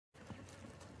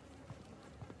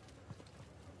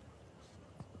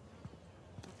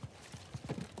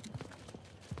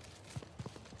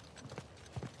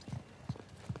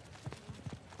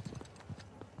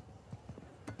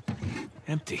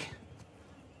Empty.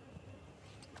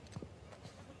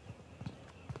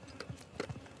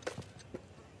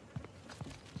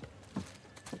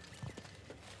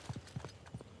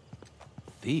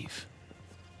 Thief.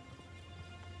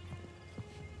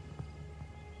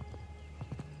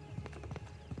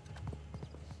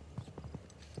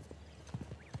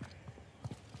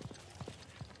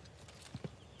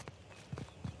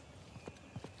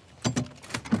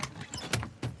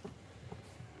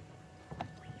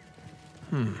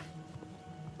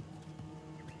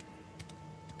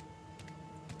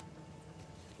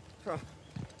 Huh.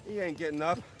 He ain't getting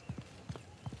up.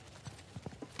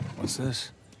 What's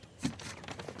this?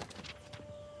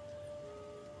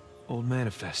 Old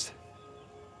manifest.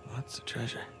 Lots of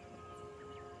treasure.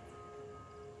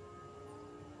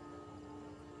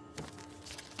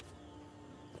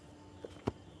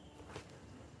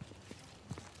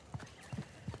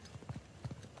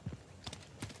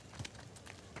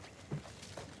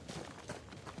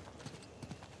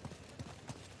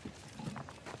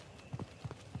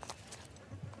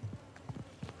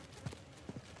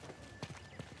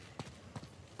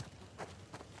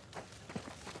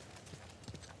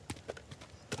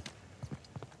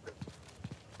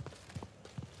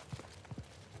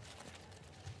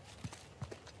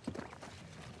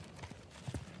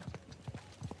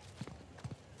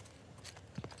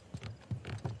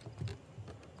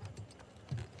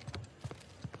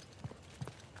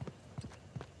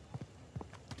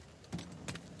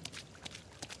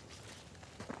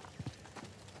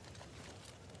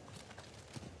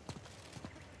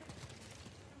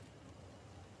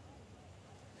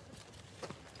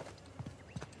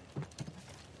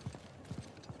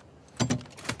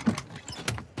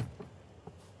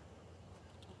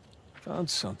 Found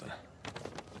something.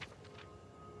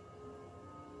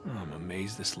 Oh, I'm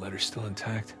amazed this letter's still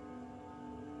intact.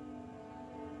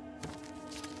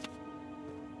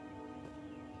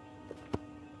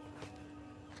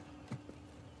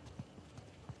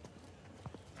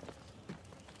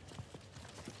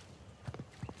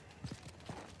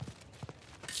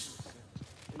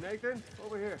 Hey, Nathan,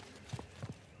 over here.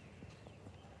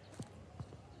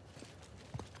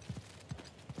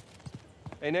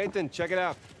 Hey, Nathan, check it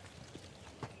out.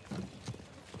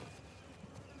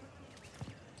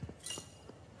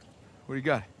 What do you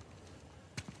got?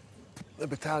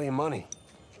 Libertalia money.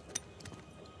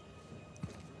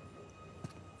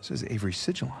 It says Avery's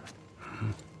sigil on it.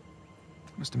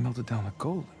 Must have melted down the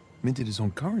gold, minted his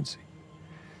own currency.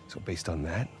 So based on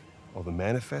that, all the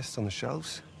manifests on the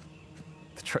shelves,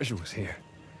 the treasure was here.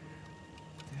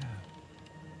 Yeah.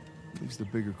 Leaves the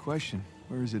bigger question.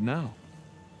 Where is it now?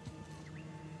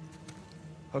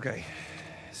 Okay,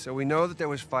 so we know that there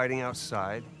was fighting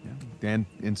outside. Yeah. And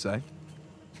inside?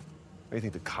 You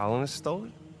think the colonists stole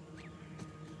it?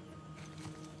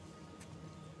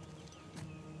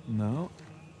 No.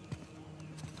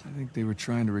 I think they were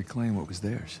trying to reclaim what was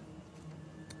theirs.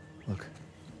 Look.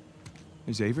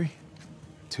 There's Avery.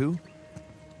 2.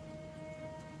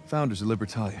 Founders of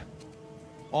Libertalia.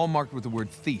 All marked with the word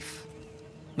thief.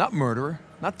 Not murderer,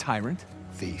 not tyrant.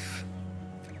 Thief.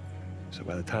 So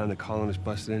by the time the colonists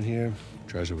busted in here,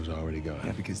 treasure was already gone.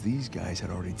 Yeah, because these guys had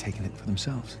already taken it for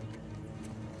themselves.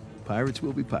 Pirates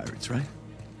will be pirates, right?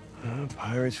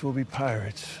 Pirates will be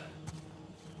pirates.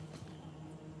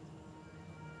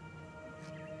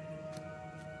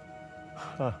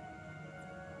 Huh.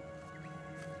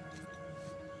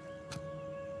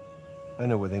 I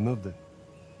know where they moved it.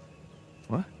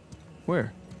 What?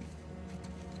 Where?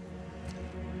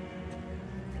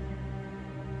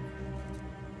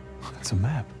 It's a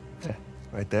map. Yeah,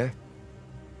 right there.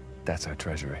 That's our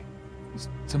treasury.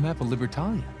 It's a map of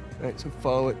Libertalia. Right, so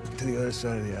follow it to the other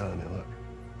side of the island there, look.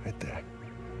 Right there.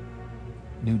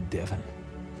 New Devon.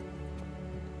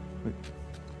 Wait,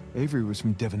 Avery was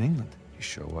from Devon, England. He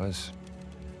sure was.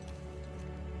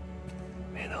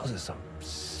 Man, those are some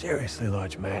seriously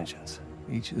large mansions.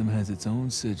 Each of them has its own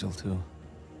sigil, too.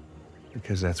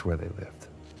 Because that's where they lived.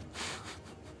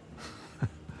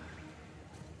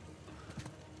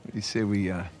 What do you say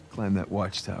we, climb that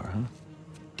watchtower, huh?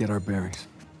 Get our bearings.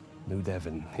 New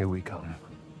Devon, here we come.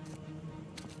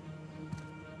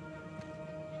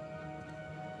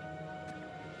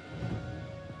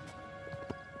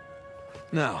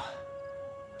 Now,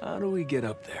 how do we get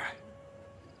up there?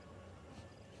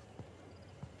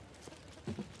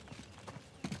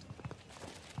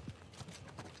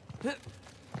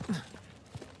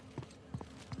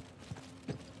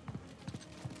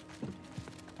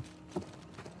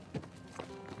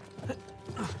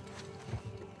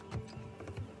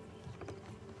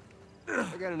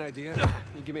 I got an idea.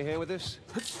 You give me a hand with this?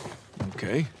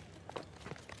 Okay.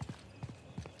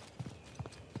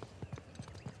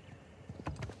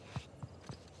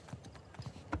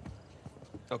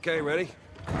 Okay, ready?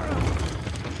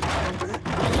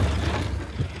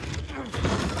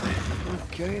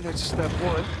 Okay, that's step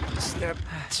one. Step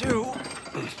two.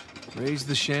 Raise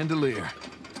the chandelier.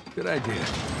 Good idea.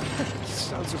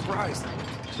 Sound surprised.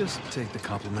 Just take the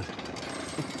compliment.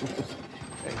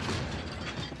 Thank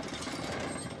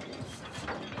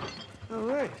you. All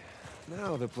right.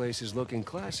 Now the place is looking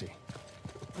classy.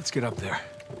 Let's get up there.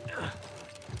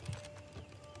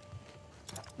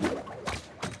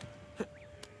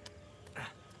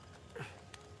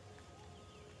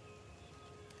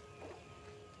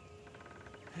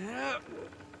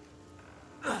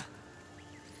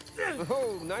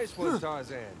 Oh, nice one,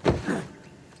 Tarzan.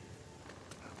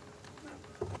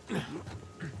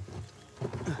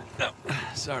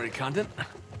 Sorry, Condon.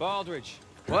 Baldridge.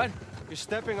 What? You're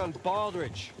stepping on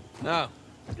Baldridge. No.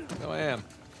 No, I am.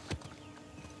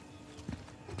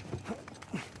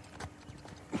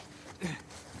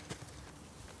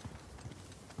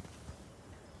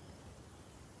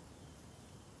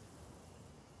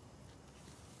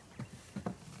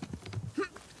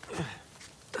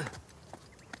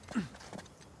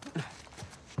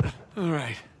 All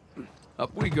right.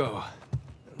 Up we go.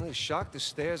 I'm really shocked the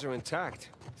stairs are intact.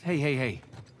 Hey, hey, hey.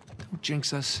 Don't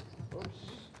jinx us. Oops.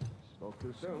 Spoke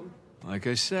too soon. Like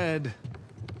I said.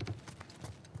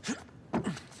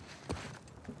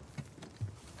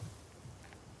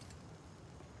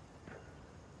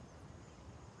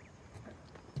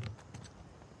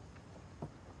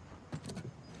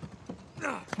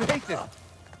 Nathan,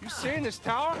 you seeing this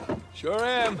tower? Sure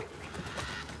am.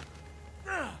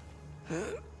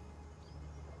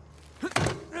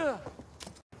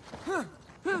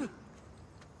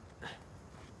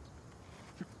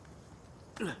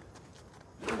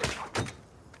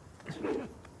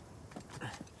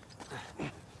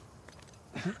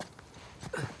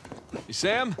 You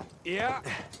Sam? Yeah.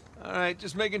 All right,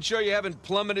 just making sure you haven't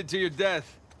plummeted to your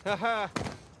death. Haha.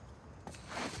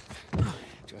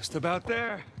 Just about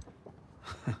there.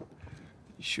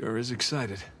 He sure is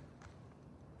excited.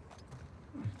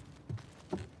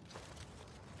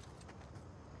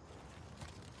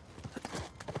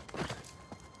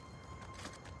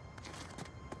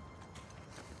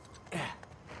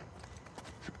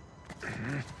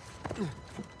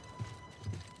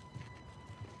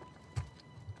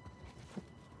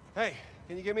 Hey,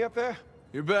 can you get me up there?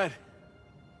 You bet.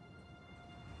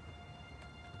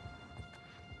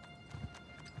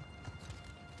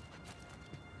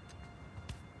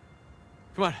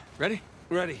 Come on, ready?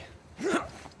 Ready.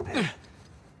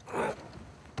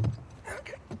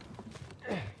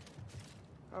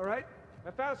 All right,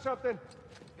 I found something.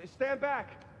 Stand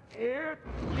back. Here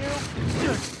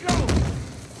you go.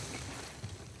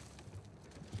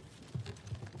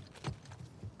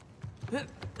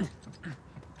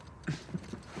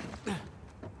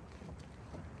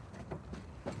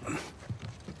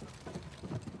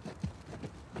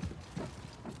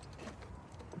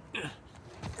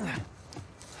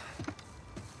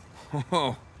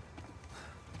 Oh.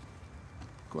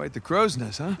 Quite the crow's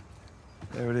nest, huh?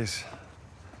 There it is.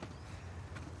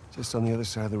 Just on the other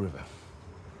side of the river.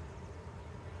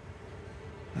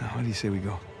 Now, what do you say we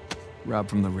go? Rob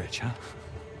from the rich, huh?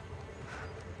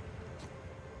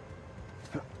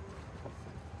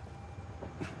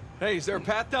 Hey, is there a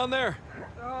path down there?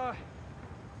 Of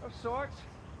sorts.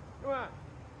 Come on.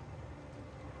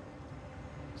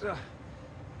 So,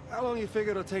 how long you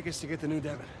figure it'll take us to get to New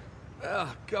Devon? Well,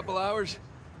 a couple hours.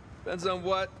 Depends on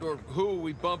what or who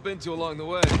we bump into along the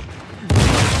way.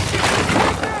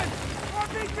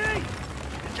 RPG!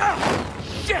 Oh,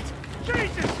 shit!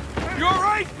 Jesus! You all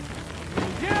right?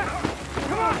 Yeah!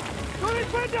 Come on! Through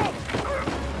these windows!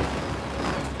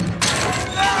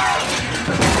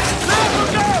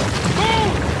 Look out!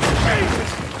 Move! Jesus!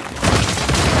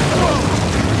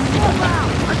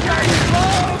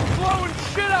 Blowing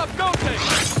shit up, don't they?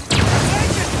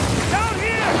 Down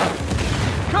here!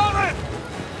 Coming!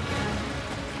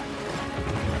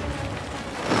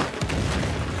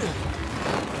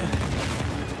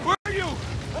 Where are you?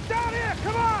 I'm down here!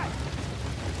 Come on!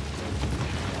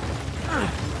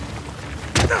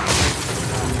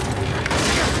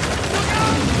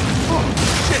 Oh,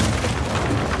 shit!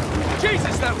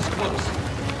 Jesus, that was close.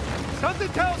 Something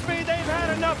tells me they've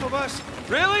had enough of us.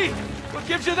 Really? What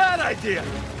gives you that idea?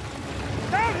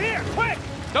 Down here, quick!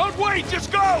 Don't wait,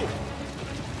 just go!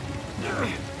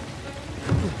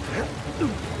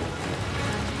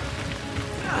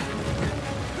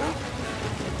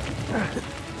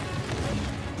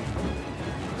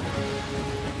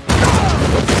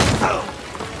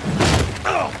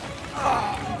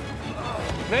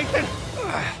 Nathan!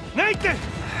 Nathan!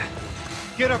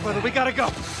 Get up, brother. We gotta go.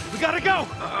 We gotta go!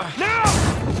 Now!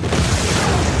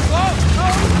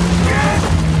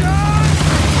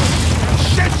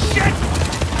 Shit! Shit!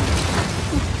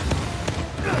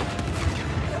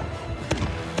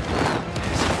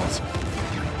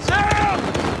 Sam!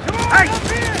 Come on! Hey!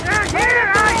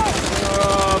 Here!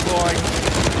 Oh, boy.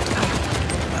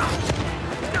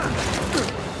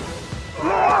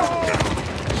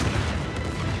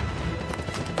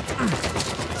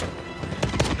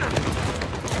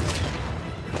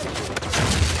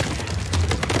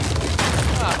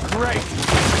 Great!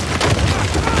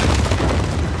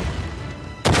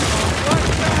 What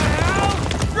the hell?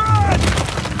 Run!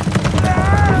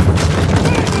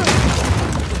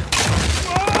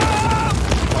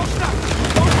 Don't stop!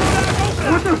 Don't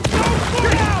slow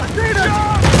down! Don't slow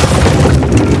down!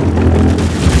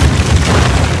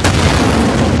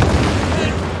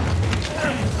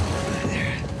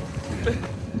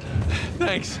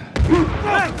 Thanks.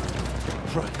 Hey!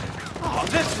 Run. Oh,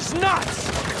 this is nuts!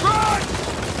 Run!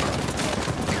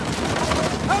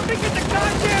 Help me get the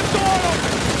goddamn door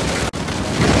open!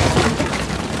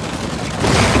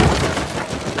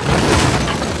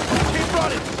 Keep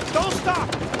running! Don't stop!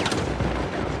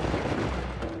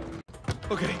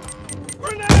 Okay.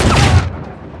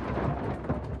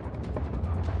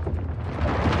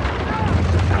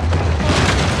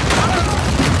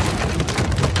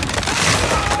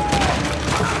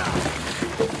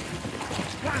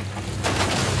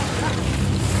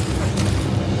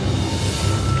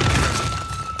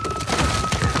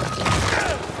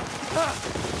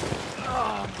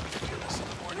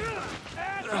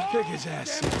 Kick his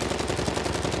ass.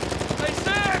 Hey,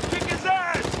 Sam! Kick his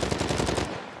ass!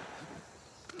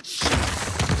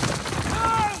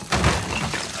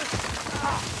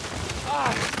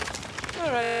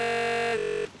 All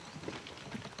right.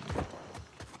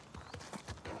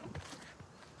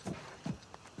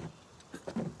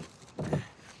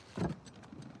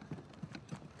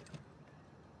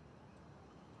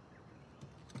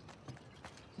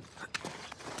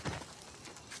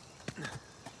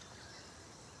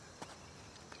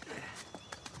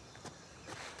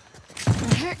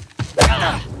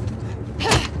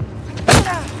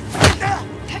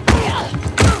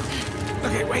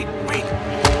 Okay, wait.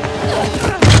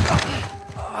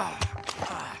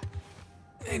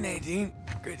 Hey, Nadine.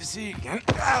 Great to see you again.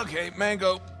 Okay,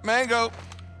 Mango.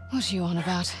 What are you on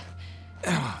about?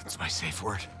 Oh, it's my safe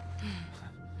word.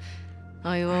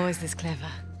 Are you always this clever?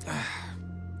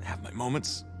 Have my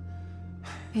moments.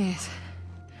 Yes.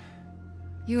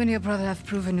 You and your brother have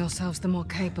proven yourselves the more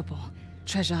capable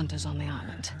treasure hunters on the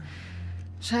island.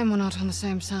 Shame we're not on the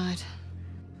same side.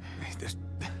 Hey, there's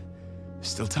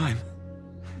still time.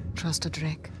 Trust a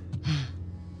Drake.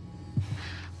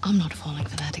 I'm not falling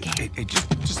for that again. Hey,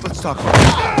 just let's talk about it.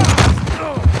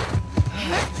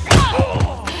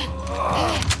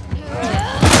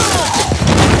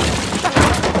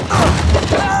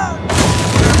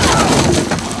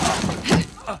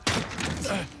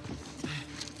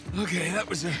 Okay, that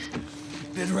was a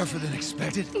bit rougher than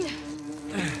expected.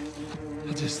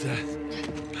 I'll just,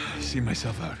 see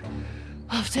myself out.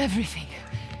 After everything,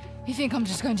 you think I'm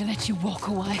just going to let you walk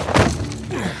away?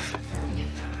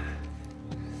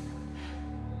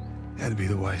 That'd be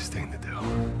the wise thing to do.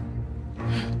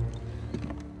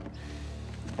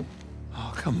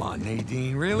 Oh, come on,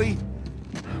 Nadine, really?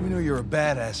 We know you're a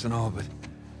badass and all, but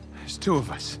there's two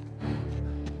of us.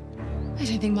 I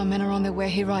don't think my men are on their way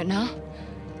here right now.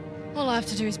 All I have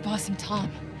to do is buy some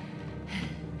time.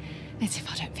 Let's see if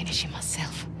I don't finish him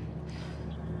myself.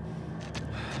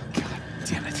 God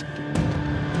damn it.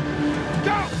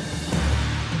 Go!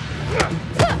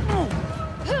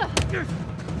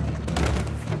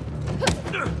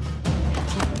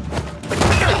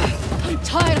 I'm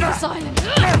tired of this island.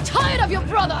 I'm tired of your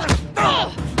brother.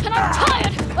 And I'm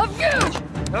tired of you.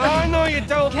 I know you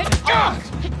don't. Get off!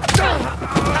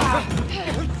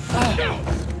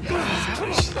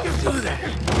 Do that.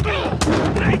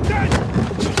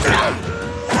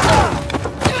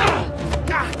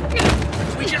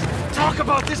 We just talk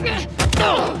about this. I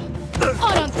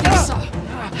don't think so.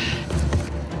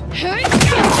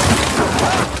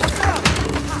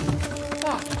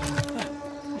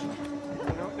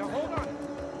 No, hold on.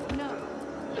 No.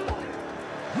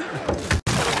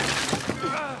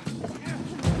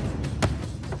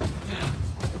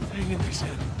 Hang in there,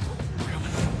 Sam. We're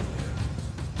coming.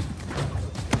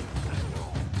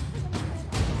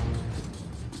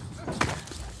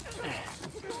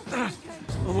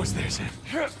 Almost there, Sam.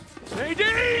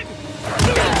 Nadine!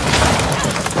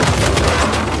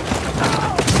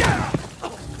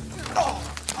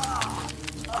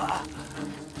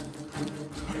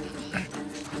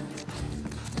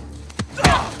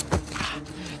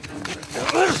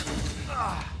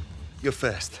 You're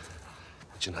fast,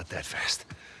 but you're not that fast.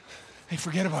 Hey,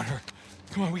 forget about her.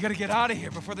 Come on, we gotta get out of here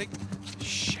before they...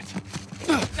 Shit.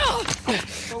 Whoa,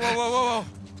 whoa, whoa, whoa, whoa.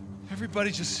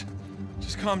 Everybody just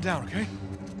calm down, okay?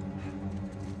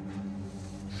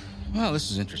 Well, this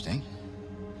is interesting.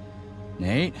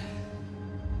 Nate?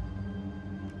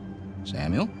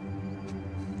 Samuel?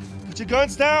 Put your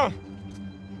guns down!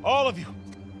 All of you!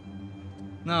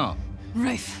 No.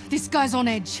 Rafe, this guy's on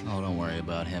edge. Oh, don't worry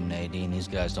about him, Nadine. These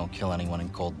guys don't kill anyone in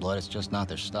cold blood. It's just not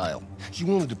their style. You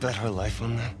willing to bet her life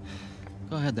on that?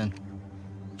 Go ahead, then.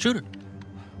 Shoot her.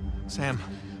 Sam.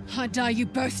 I die, you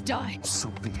both die. So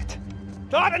be it.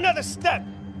 Not another step!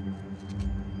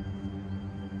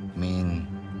 I mean,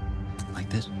 like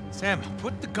this? Sam,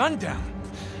 put the gun down.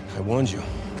 I warned you.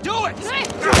 Do it!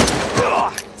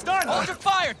 It's done! Hold your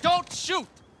fire! Don't shoot!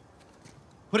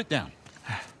 Put it down.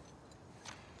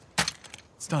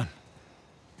 It's done.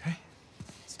 Okay?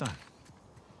 It's done.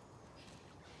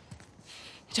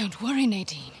 Don't worry,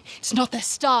 Nadine. It's not their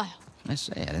style. I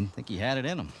say, I didn't think he had it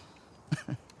in him.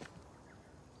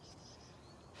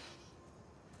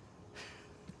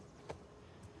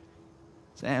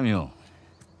 Samuel,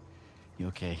 you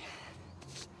okay?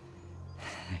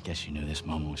 I guess you knew this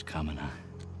moment was coming, huh?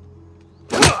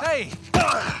 Hey!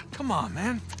 Come on,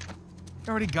 man.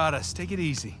 You already got us. Take it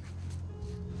easy.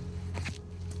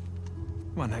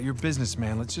 Come on, now, you're a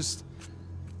businessman. Let's just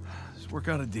work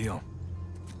out a deal.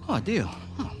 Oh, a deal.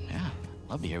 Oh, yeah.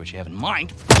 Love to hear what you have in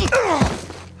mind.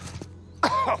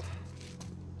 Oh,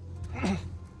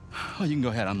 you can go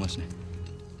ahead. I'm listening.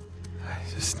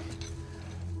 Just...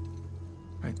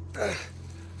 Right.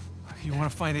 You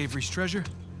want to find Avery's treasure?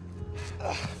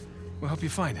 We'll help you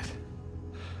find it.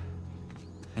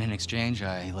 And in exchange,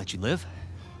 I let you live?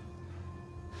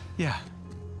 Yeah.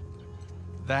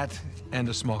 That and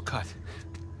a small cut.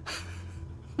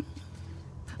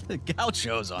 The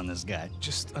gauchos on this guy.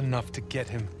 Just enough to get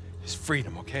him his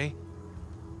freedom, okay?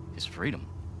 His freedom.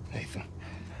 Nathan.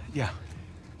 Yeah.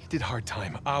 He did hard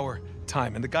time. Our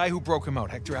time. And the guy who broke him out,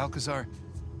 Hector Alcazar,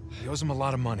 he owes him a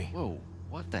lot of money. Whoa,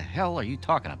 what the hell are you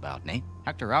talking about, Nate?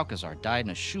 Hector Alcazar died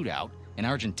in a shootout in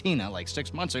Argentina like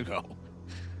 6 months ago.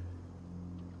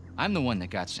 I'm the one that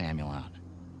got Samuel out.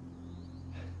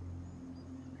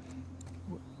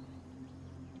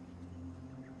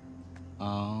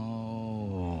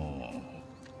 Oh.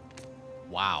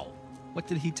 Wow. What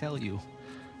did he tell you?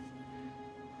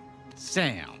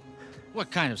 Sam, what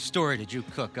kind of story did you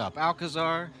cook up?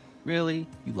 Alcazar? Really?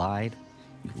 You lied?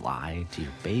 You lied to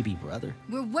your baby brother?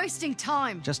 We're wasting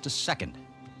time. Just a second.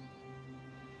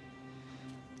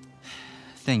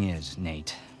 Thing is,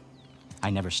 Nate, I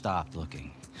never stopped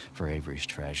looking for Avery's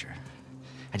treasure.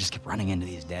 I just kept running into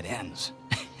these dead ends.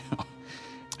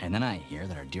 And then I hear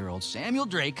that our dear old Samuel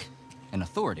Drake, an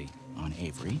authority on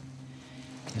Avery,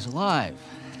 is alive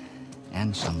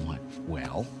and somewhat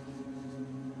well.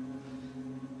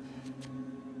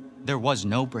 There was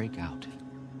no breakout.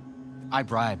 I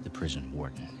bribed the prison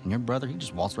warden, and your brother, he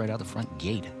just waltzed right out the front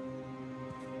gate.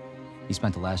 He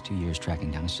spent the last 2 years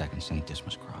tracking down a second St.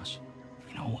 Dismas cross.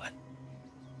 You know what?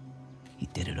 He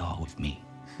did it all with me.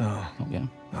 No. Oh, yeah?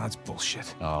 No, that's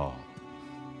bullshit. Oh.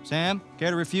 Sam,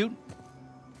 care to refute?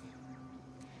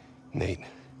 Nate.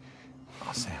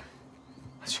 Oh, Sam.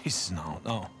 Jesus,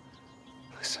 no.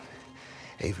 Listen.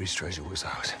 Avery's treasure was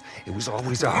ours. It was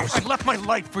always ours. I left my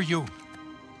life for you.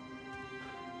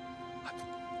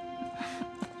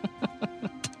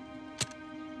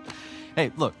 Hey,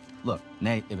 look,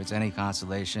 Nate, if it's any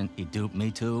consolation, he duped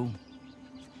me too.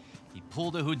 He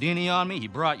pulled a Houdini on me, he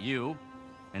brought you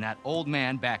and that old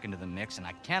man back into the mix, and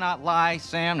I cannot lie,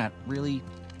 Sam, that really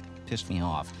pissed me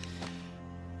off.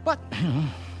 But,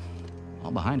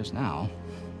 all behind us now.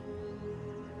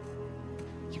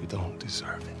 You don't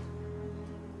deserve it.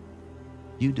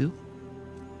 You do?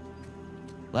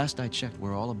 Last I checked,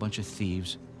 we're all a bunch of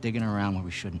thieves digging around where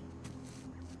we shouldn't.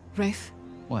 Rafe,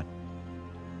 What?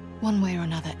 one way or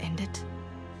another, end it,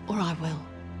 or I will.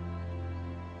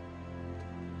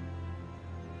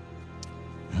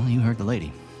 Well, you heard the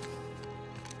lady.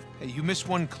 Hey, you missed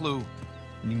one clue,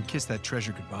 and you can kiss that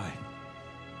treasure goodbye.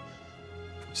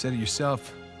 You said it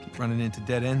yourself, keep running into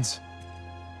dead ends.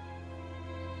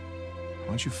 Why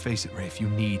don't you face it, Rafe? You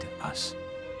need us.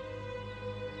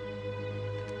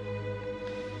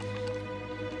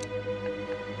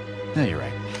 No, you're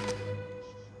right.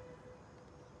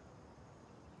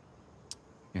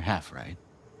 You're half right.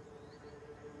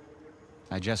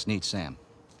 I just need Sam.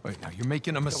 Wait, now you're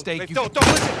making a mistake. Don't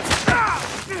listen!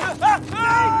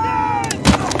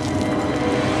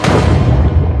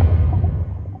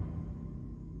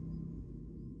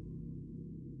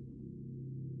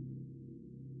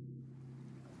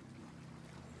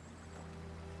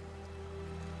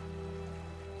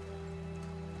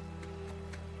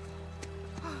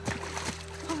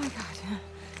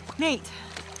 Nate!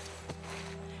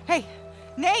 Hey,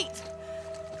 Nate!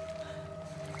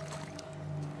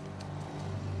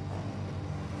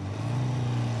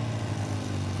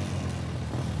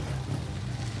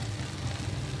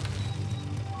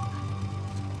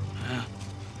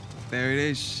 There it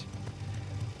is.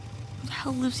 Who the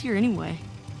hell lives here anyway?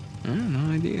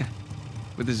 No idea.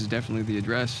 But this is definitely the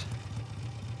address.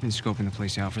 Been scoping the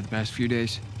place out for the past few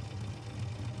days.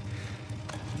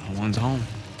 No one's home.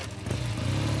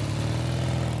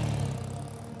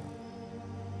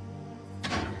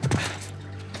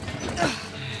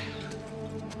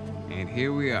 And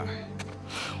here we are.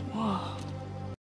 Whoa.